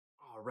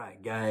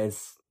Alright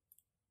guys,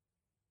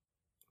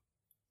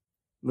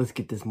 let's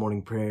get this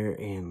morning prayer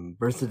and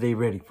verse of the day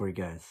ready for you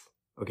guys,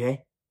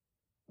 okay?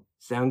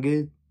 Sound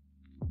good?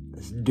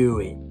 Let's do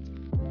it.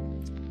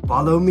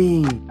 Follow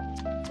me.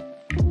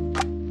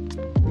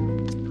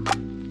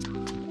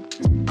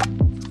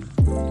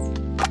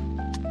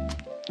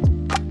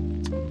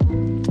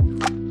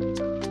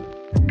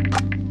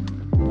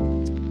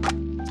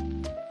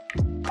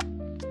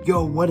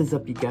 Yo, what is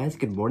up you guys?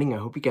 Good morning. I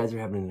hope you guys are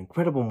having an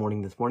incredible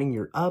morning this morning.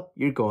 You're up,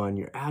 you're going,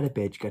 you're out of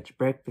bed, you got your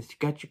breakfast, you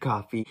got your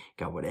coffee,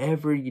 got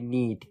whatever you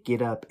need to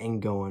get up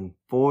and going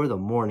for the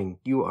morning.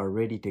 You are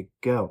ready to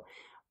go.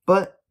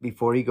 But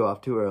before you go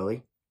off too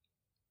early,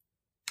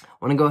 I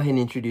want to go ahead and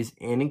introduce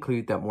and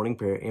include that morning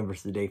prayer and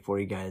verse of the day for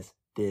you guys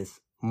this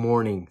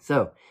morning.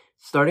 So,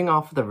 starting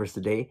off with the verse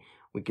of the day,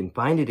 we can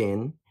find it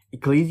in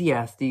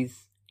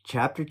Ecclesiastes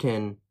chapter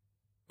 10,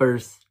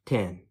 verse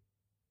 10.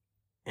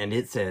 And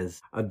it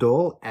says, "A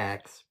dull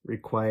axe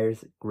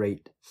requires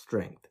great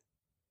strength,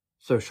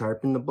 so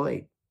sharpen the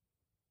blade."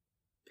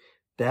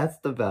 That's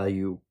the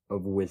value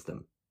of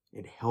wisdom.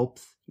 It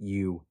helps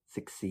you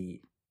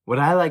succeed. What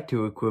I like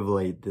to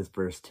equivalent this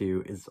verse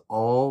to is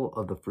all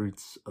of the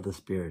fruits of the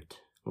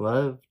Spirit.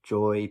 Love,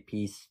 joy,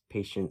 peace,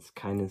 patience,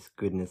 kindness,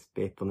 goodness,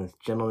 faithfulness,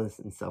 gentleness,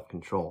 and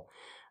self-control.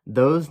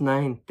 Those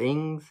 9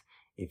 things,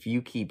 if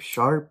you keep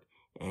sharp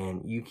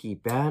and you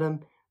keep at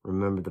them,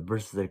 remember the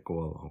verses that go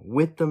along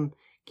with them,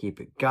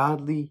 keep it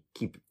godly,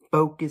 keep it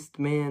focused,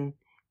 man,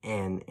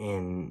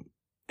 and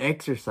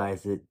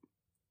exercise it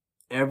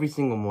every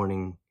single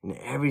morning and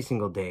every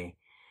single day.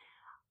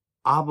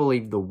 I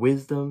believe the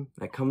wisdom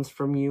that comes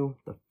from you,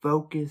 the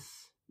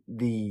focus,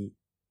 the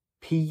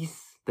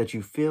peace that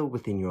you feel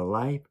within your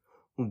life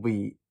will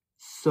be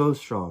so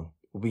strong,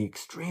 will be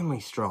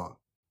extremely strong.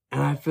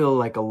 And I feel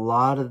like a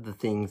lot of the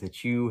things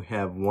that you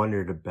have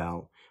wondered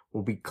about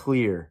will be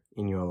clear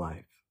in your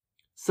life.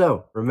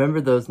 So,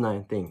 remember those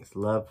 9 things: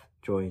 love,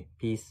 joy,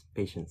 peace,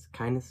 patience,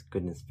 kindness,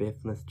 goodness,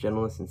 faithfulness,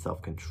 gentleness, and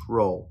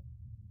self-control.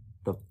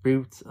 The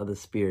fruits of the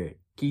Spirit.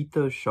 Keep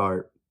those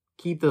sharp.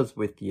 Keep those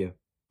with you.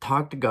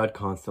 Talk to God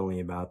constantly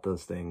about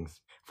those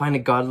things. Find a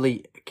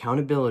godly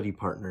accountability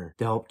partner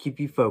to help keep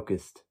you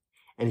focused.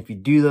 And if you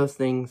do those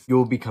things, you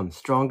will become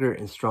stronger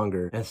and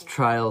stronger as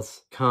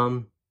trials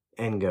come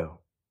and go.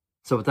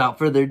 So without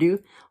further ado,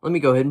 let me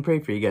go ahead and pray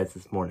for you guys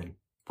this morning.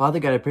 Father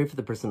God, I pray for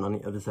the person on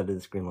the other side of the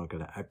screen, Lord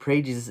God. I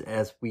pray, Jesus,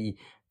 as we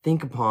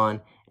think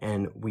upon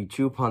and we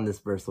chew upon this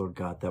verse, Lord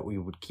God, that we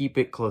would keep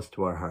it close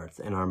to our hearts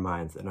and our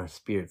minds and our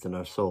spirits and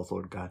our souls,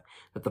 Lord God,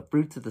 that the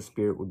fruits of the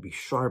Spirit would be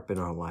sharp in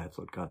our lives,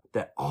 Lord God,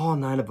 that all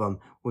 9 of them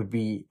would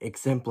be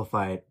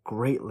exemplified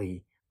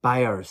greatly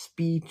by our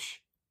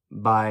speech,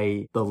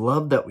 by the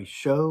love that we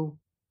show,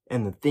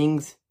 and the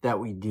things that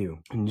we do.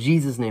 In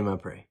Jesus' name I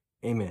pray.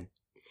 Amen.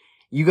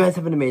 You guys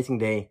have an amazing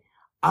day.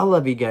 I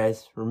love you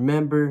guys.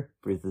 Remember,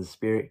 fruits of the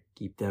Spirit,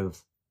 keep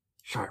those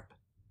sharp.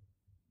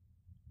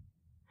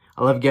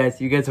 I love you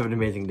guys. You guys have an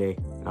amazing day.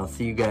 And I'll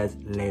see you guys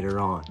later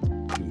on.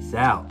 Peace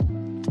out.